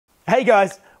Hey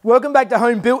guys, welcome back to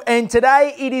Home Built, and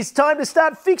today it is time to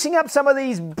start fixing up some of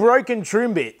these broken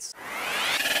trim bits.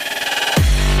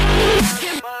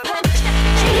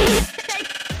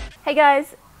 Hey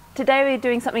guys, today we're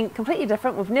doing something completely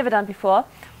different we've never done before.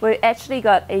 We've actually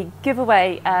got a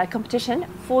giveaway competition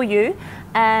for you,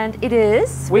 and it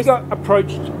is... We got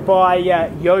approached by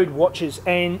Yode Watches,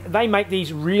 and they make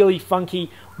these really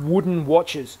funky wooden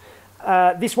watches.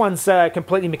 This one's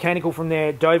completely mechanical from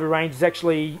their Dover range. It's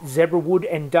actually zebra wood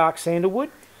and dark sandalwood.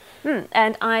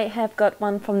 And I have got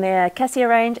one from their Cassia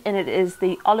range, and it is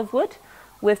the olive wood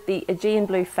with the Aegean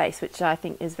blue face, which I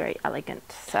think is very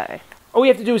elegant. So all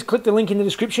you have to do is click the link in the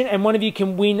description, and one of you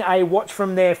can win a watch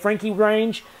from their Frankie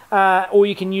range, or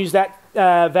you can use that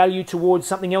value towards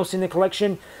something else in the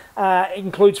collection. It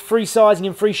includes free sizing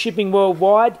and free shipping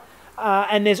worldwide.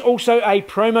 And there's also a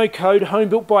promo code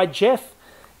HomeBuilt by Jeff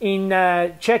in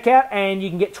checkout, and you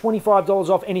can get $25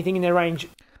 off anything in their range.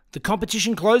 The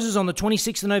competition closes on the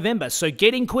 26th of November, so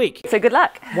get in quick. So good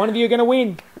luck. One of you are going to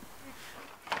win.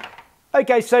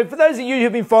 Okay, so for those of you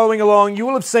who've been following along, you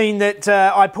will have seen that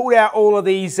I pulled out all of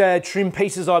these trim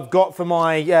pieces I've got for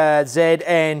my Z,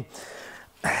 and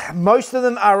most of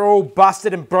them are all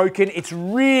busted and broken. It's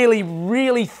really,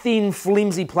 really thin,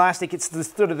 flimsy plastic. It's the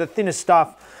sort of the thinnest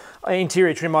stuff,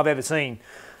 interior trim I've ever seen.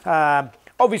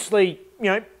 Obviously, you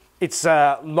know, it's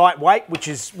lightweight, which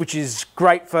is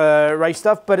great for race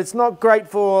stuff, but it's not great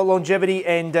for longevity,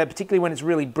 and particularly when it's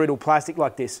really brittle plastic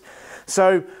like this.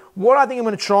 So what I think I'm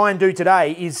going to try and do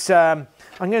today is I'm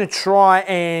going to try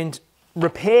and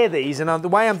repair these, and the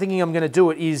way I'm thinking I'm going to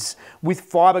do it is with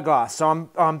fiberglass. So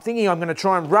I'm thinking I'm going to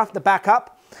try and rough the back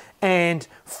up and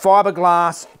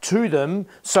fiberglass to them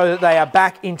so that they are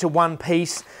back into one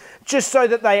piece, just so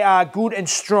that they are good and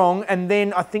strong. And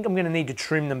then I think I'm going to need to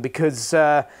trim them, because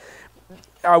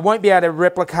I won't be able to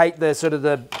replicate the sort of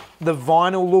the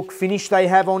vinyl look finish they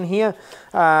have on here.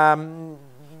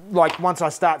 Like once I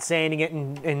start sanding it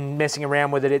and messing around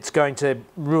with it, it's going to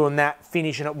ruin that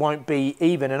finish and it won't be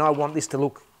even, and I want this to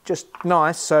look just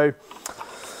nice. So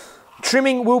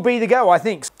trimming will be the go, I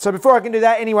think. So before I can do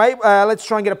that anyway, let's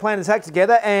try and get a plan of attack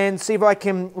together and see if I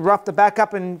can rough the back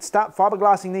up and start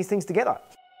fiberglassing these things together.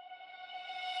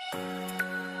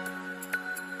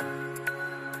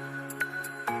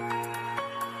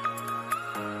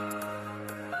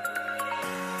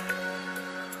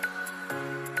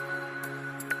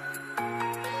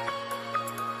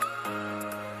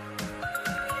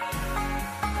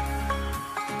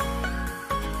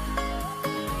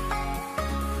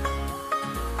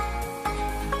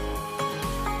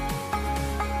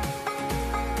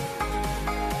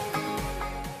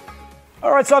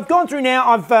 Alright, so I've gone through now,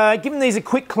 I've given these a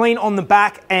quick clean on the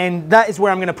back, and that is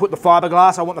where I'm going to put the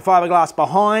fiberglass. I want the fiberglass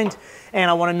behind, and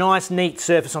I want a nice neat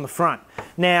surface on the front.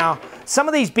 Now, some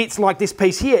of these bits like this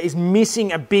piece here is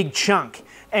missing a big chunk,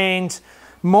 and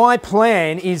my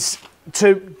plan is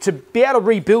to be able to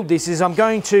rebuild this is I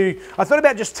thought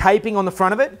about just taping on the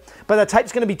front of it, but the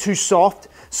tape's going to be too soft,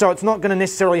 so it's not going to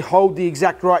necessarily hold the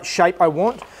exact right shape I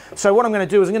want. So what I'm going to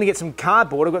do is I'm going to get some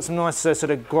cardboard. I've got some nice sort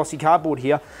of glossy cardboard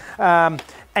here,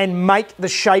 and make the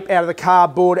shape out of the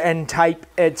cardboard and tape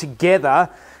it together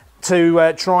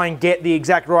to try and get the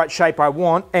exact right shape I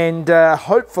want, and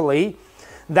hopefully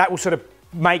that will sort of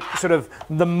make sort of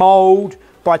the mold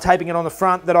by taping it on the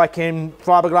front that I can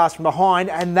fiberglass from behind,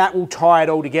 and that will tie it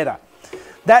all together.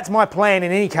 That's my plan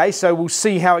in any case, so we'll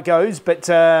see how it goes, but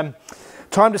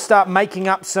time to start making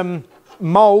up some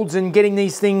molds and getting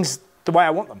these things the way I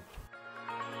want them.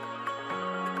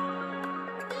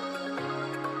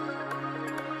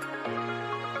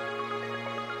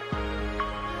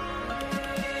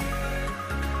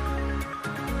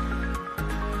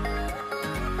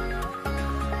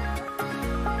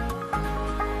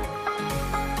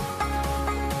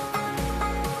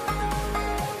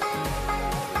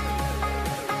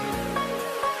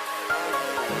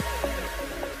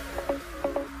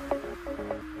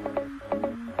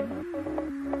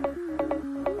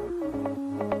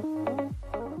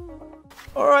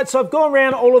 Alright, so I've gone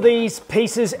around all of these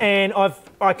pieces, and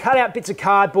I cut out bits of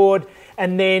cardboard,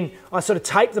 and then I sort of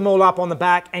taped them all up on the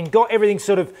back and got everything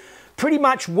sort of pretty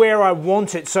much where I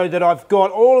want it, so that I've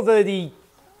got all of the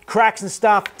cracks and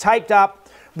stuff taped up,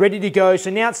 ready to go.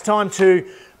 So now it's time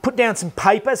to put down some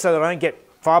paper so that I don't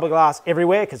get fiberglass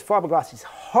everywhere, because fiberglass is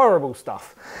horrible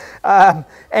stuff. Lay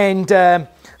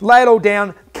it all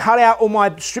down, cut out all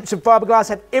my strips of fiberglass,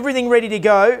 have everything ready to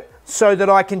go so that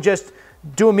I can just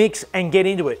do a mix and get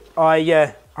into it.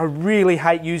 I really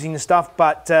hate using the stuff,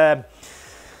 but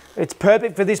it's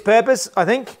perfect for this purpose, I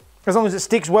think. as long as it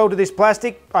sticks well to this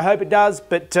plastic. I hope it does,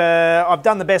 but I've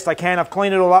done the best I can. I've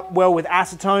cleaned it all up well with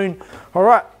acetone. All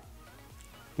right,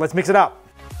 let's mix it up.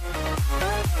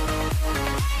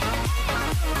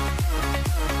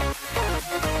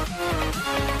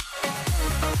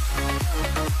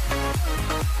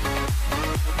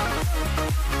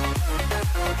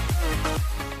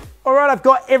 All right, I've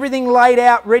got everything laid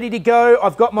out, ready to go.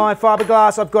 I've got my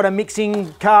fiberglass, I've got a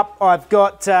mixing cup, I've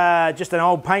got just an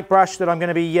old paintbrush that I'm going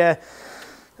to be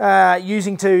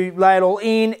using to lay it all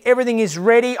in. Everything is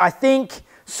ready, I think,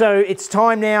 so it's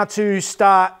time now to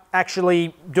start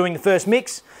actually doing the first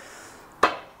mix.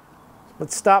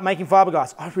 Let's start making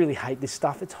fiberglass. I really hate this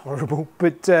stuff, it's horrible,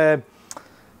 but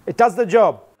it does the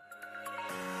job.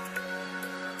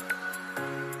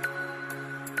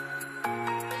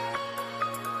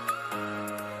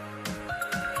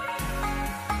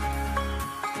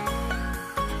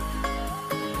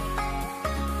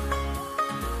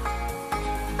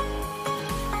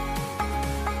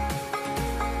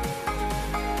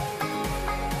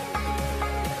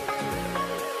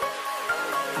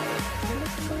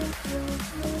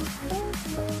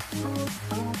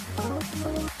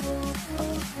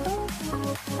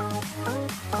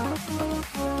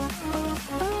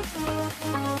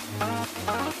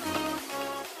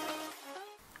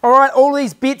 All right, all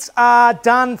these bits are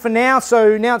done for now,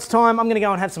 so now it's time. I'm gonna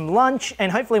go and have some lunch,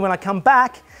 and hopefully when I come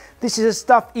back, this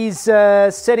stuff is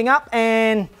setting up,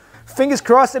 and fingers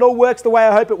crossed it all works the way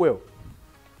I hope it will.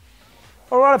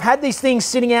 All right, I've had these things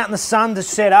sitting out in the sun to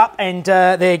set up, and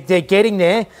they're getting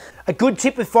there. A good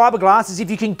tip with fiberglass is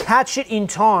if you can catch it in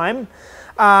time,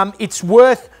 it's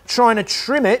worth trying to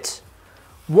trim it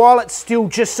while it's still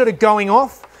just sort of going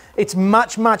off. It's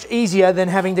much, much easier than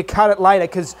having to cut it later,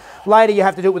 because later you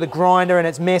have to do it with a grinder and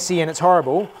it's messy and it's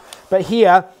horrible. But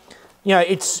here, you know,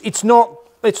 it's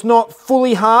not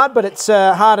fully hard, but it's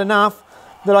hard enough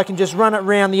that I can just run it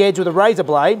around the edge with a razor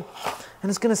blade, and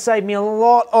it's going to save me a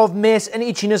lot of mess and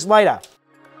itchiness later.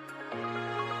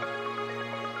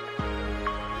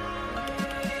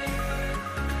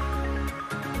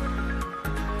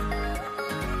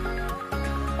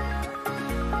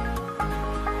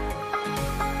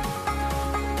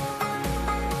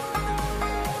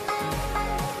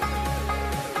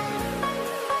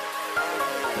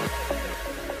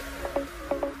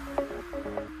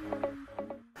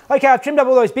 Okay, I've trimmed up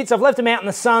all those bits. I've left them out in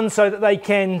the sun so that they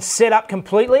can set up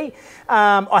completely.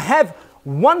 I have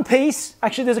one piece,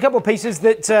 actually there's a couple of pieces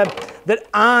that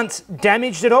aren't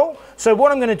damaged at all. So what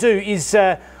I'm going to do is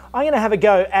I'm going to have a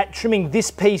go at trimming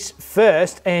this piece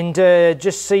first and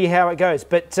just see how it goes.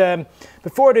 But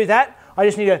before I do that, I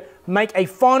just need to make a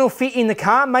final fit in the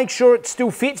car, make sure it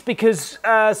still fits, because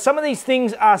some of these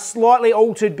things are slightly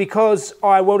altered because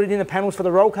I welded in the panels for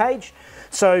the roll cage.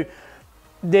 So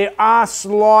there are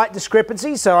slight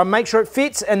discrepancies, so I'll make sure it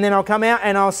fits, and then I'll come out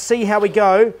and I'll see how we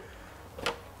go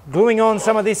gluing on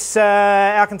some of this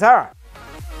Alcantara.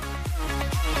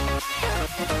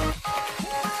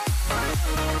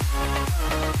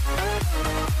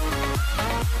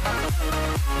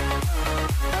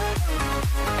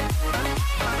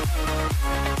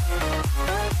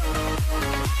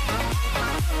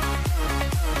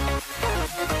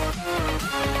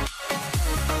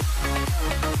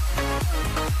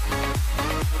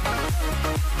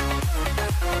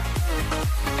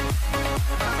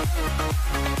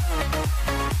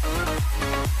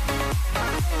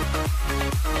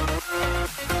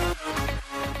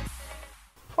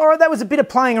 All right, that was a bit of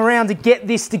playing around to get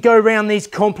this to go around these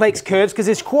complex curves, because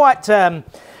it's quite,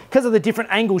 because of the different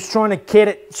angles, trying to get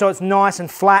it so it's nice and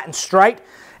flat and straight.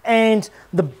 And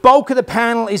the bulk of the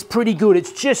panel is pretty good.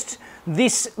 It's just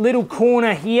this little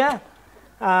corner here.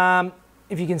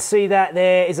 If you can see that,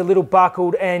 there is a little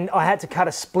buckled, and I had to cut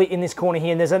a split in this corner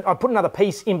here, and I put another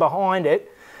piece in behind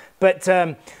it. But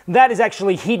that is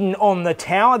actually hidden on the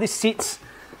tower. This sits,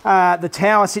 the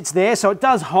tower sits there, so it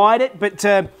does hide it, but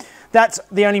that's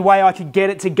the only way I could get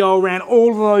it to go around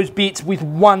all of those bits with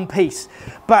one piece.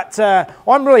 But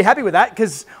I'm really happy with that,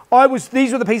 because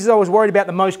these were the pieces I was worried about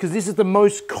the most, because this is the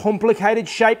most complicated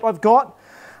shape I've got.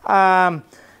 Yeah,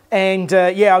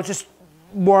 I was just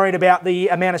worried about the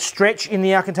amount of stretch in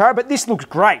the Alcantara, but this looks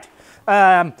great.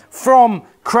 From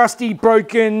crusty,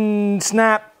 broken,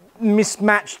 snap,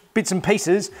 mismatched bits and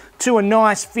pieces to a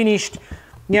nice finished,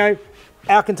 you know,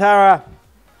 Alcantara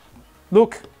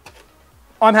look.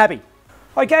 I'm happy.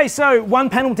 Okay, so one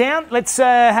panel down. Let's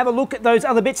have a look at those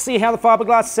other bits, see how the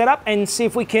fiberglass is set up, and see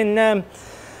if we can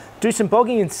do some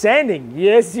bogging and sanding.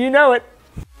 Yes, you know it.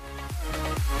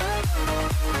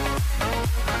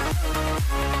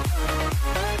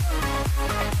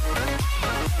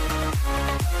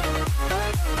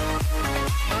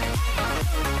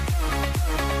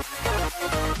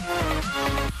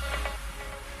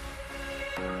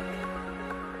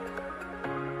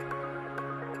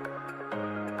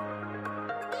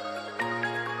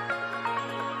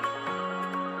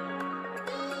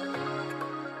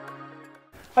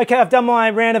 Okay, I've done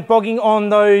my round of bogging on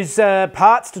those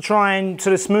parts to try and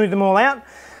sort of smooth them all out.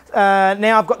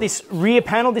 Now I've got this rear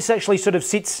panel. This actually sort of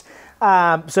sits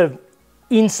sort of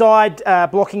inside,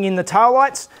 blocking in the tail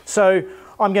lights. So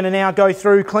I'm going to now go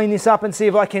through, clean this up and see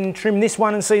if I can trim this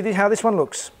one and see how this one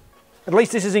looks. At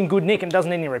least this is in good nick and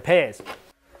doesn't need any repairs.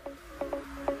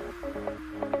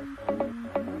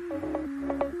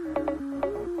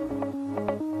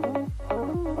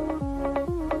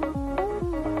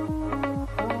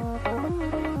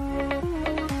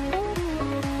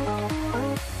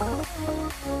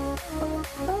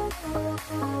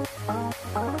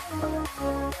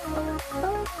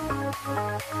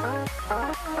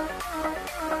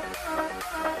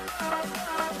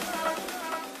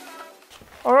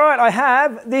 All right, I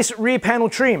have this rear panel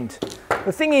trimmed.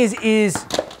 The thing is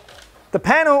the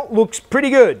panel looks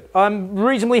pretty good. I'm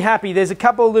reasonably happy. There's a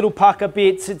couple of little pucker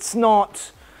bits. It's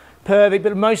not perfect,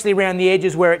 but mostly around the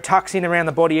edges where it tucks in around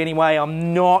the body anyway.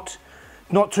 I'm not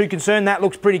too concerned. That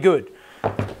looks pretty good.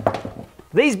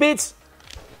 These bits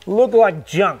look like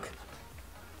junk.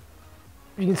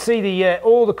 You can see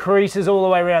all the creases all the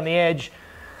way around the edge.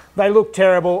 They look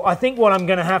terrible. I think what I'm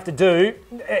going to have to do,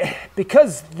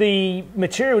 because the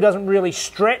material doesn't really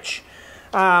stretch,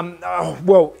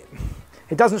 well,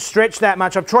 it doesn't stretch that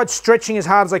much. I've tried stretching as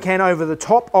hard as I can over the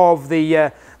top of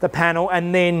the panel,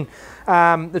 and then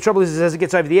the trouble is as it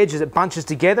gets over the edges, it bunches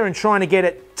together, and trying to get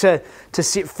it to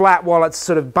sit flat while it's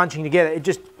sort of bunching together,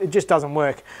 it just doesn't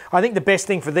work. I think the best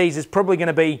thing for these is probably going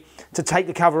to be to take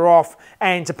the cover off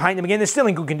and to paint them again. They're still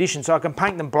in good condition, so I can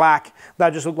paint them black.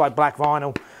 They'll just look like black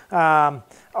vinyl.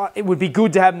 It would be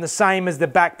good to have them the same as the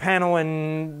back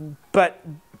panel, but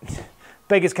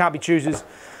beggars can't be choosers.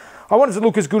 I want it to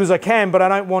look as good as I can, but I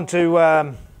don't want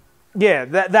to, yeah,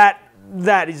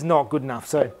 that is not good enough.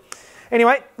 So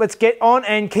anyway, let's get on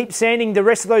and keep sanding the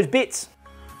rest of those bits.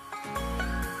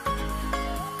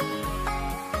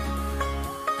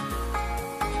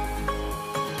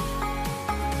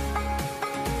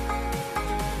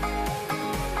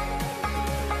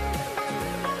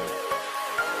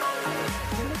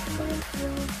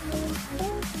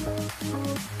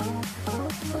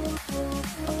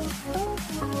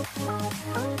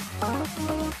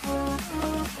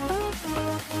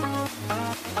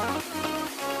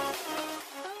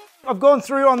 I've gone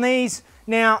through on these.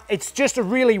 Now, it's just a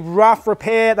really rough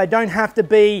repair. They don't have to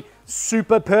be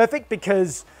super perfect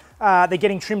because they're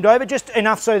getting trimmed over, just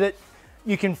enough so that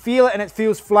you can feel it and it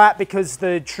feels flat, because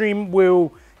the trim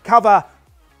will cover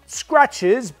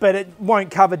scratches, but it won't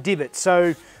cover divots.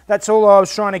 So that's all I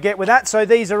was trying to get with that. So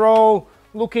these are all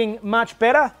looking much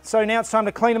better. So now it's time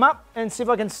to clean them up and see if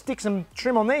I can stick some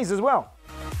trim on these as well.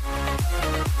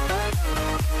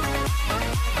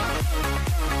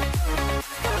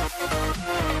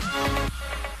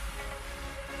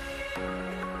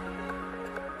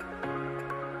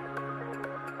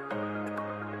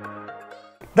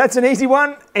 That's an easy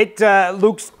one. It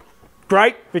looks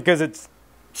great because it's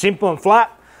simple and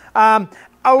flat. A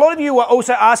lot of you were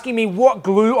also asking me what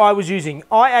glue I was using.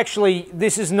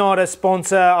 This is not a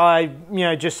sponsor. I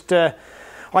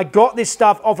got this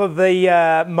stuff off of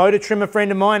the motor trimmer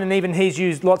friend of mine, and even he's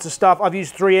used lots of stuff. I've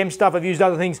used 3M stuff, I've used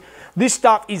other things. This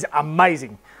stuff is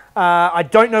amazing. I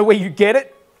don't know where you get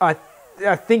it. I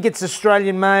think it's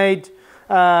Australian made,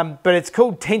 but it's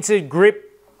called Tensor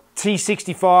Grip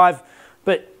T65.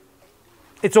 But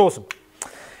it's awesome.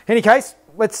 In any case,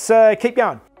 let's keep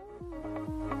going.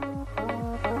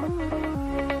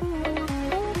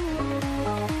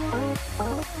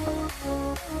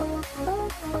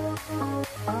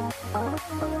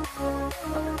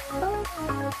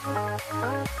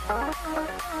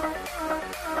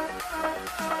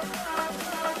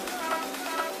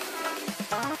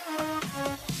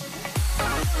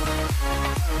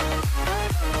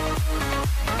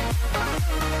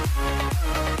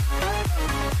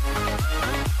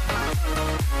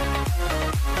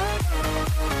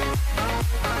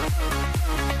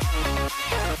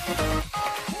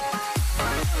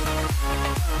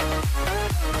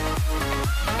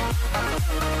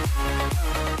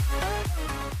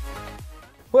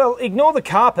 Well, ignore the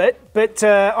carpet, but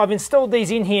I've installed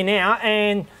these in here now,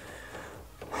 and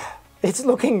it's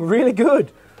looking really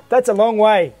good. That's a long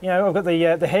way. You know, I've got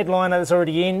the headliner that's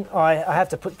already in. I have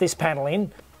to put this panel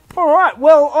in. All right,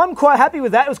 well, I'm quite happy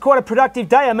with that. It was quite a productive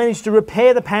day. I managed to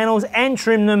repair the panels and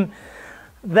trim them.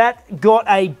 That got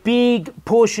a big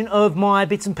portion of my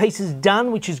bits and pieces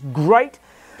done, which is great.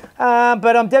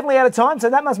 But I'm definitely out of time, so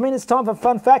that must mean it's time for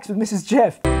Fun Facts with Mrs.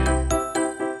 Jeff.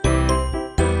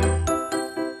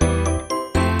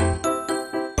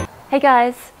 Hey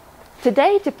guys,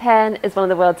 today Japan is one of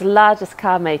the world's largest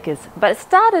car makers, but it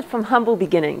started from humble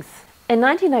beginnings. In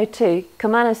 1902,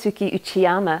 Kamanosuke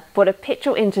Uchiyama brought a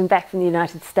petrol engine back from the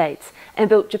United States and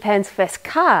built Japan's first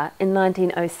car in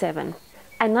 1907.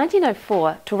 In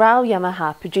 1904, Bowral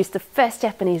Yamaha produced the first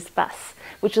Japanese bus,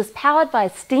 which was powered by a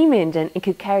steam engine and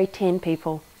could carry 10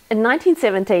 people. In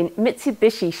 1917,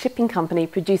 Mitsubishi Shipping Company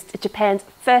produced Japan's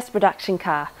first production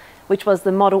car, which was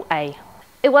the Model A.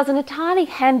 It was an entirely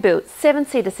hand-built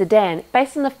 7-seater sedan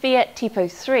based on the Fiat Tipo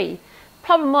 3.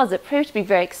 Problem was, it proved to be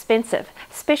very expensive,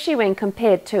 especially when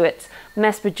compared to its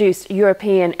mass-produced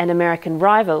European and American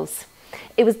rivals.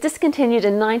 It was discontinued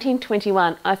in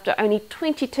 1921 after only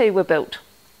 22 were built.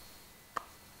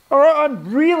 All right,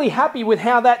 I'm really happy with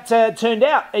how that turned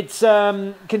out. It's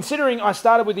considering I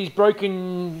started with these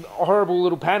broken, horrible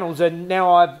little panels, and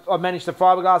now I've managed to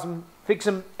fiberglass them, fix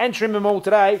them, and trim them all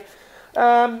today.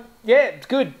 Yeah, it's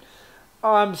good.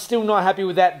 I'm still not happy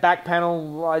with that back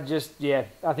panel. I think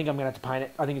I'm going to have to paint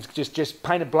it. I think it's just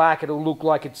paint it black. It'll look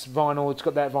like it's vinyl. It's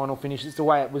got that vinyl finish. It's the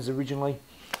way it was originally.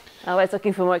 Always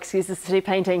looking for more excuses to do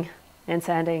painting and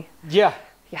sanding. Yeah.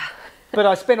 Yeah. But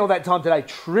I spent all that time today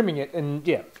trimming it, and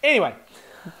yeah. Anyway,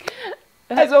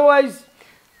 as always.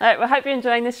 All right, well, I hope you're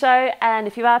enjoying the show, and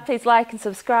if you are, please like and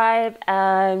subscribe.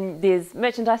 There's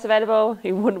merchandise available.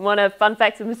 You wouldn't want a Fun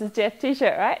Facts with Mrs. Jeff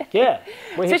t-shirt, right? Yeah.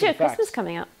 Especially with Christmas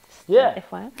coming up. Yeah.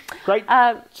 FYI. Great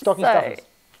stocking stuffers.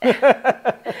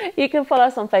 You can follow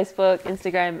us on Facebook,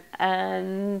 Instagram,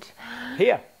 and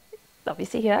here.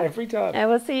 Obviously here. Every time. And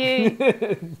we'll see you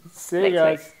see you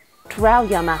guys. Week. Bowral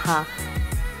Yamaha.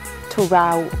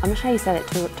 Bowral. I'm not sure how you say it.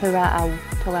 Bowral.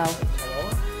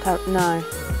 No.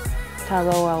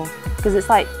 Bowral. Because it's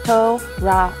like Bowral.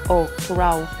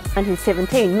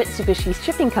 1917, Mitsubishi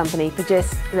Shipping Company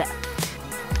produced that.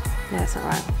 No, it's not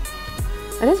right.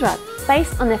 It is right.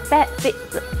 Based on their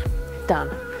done.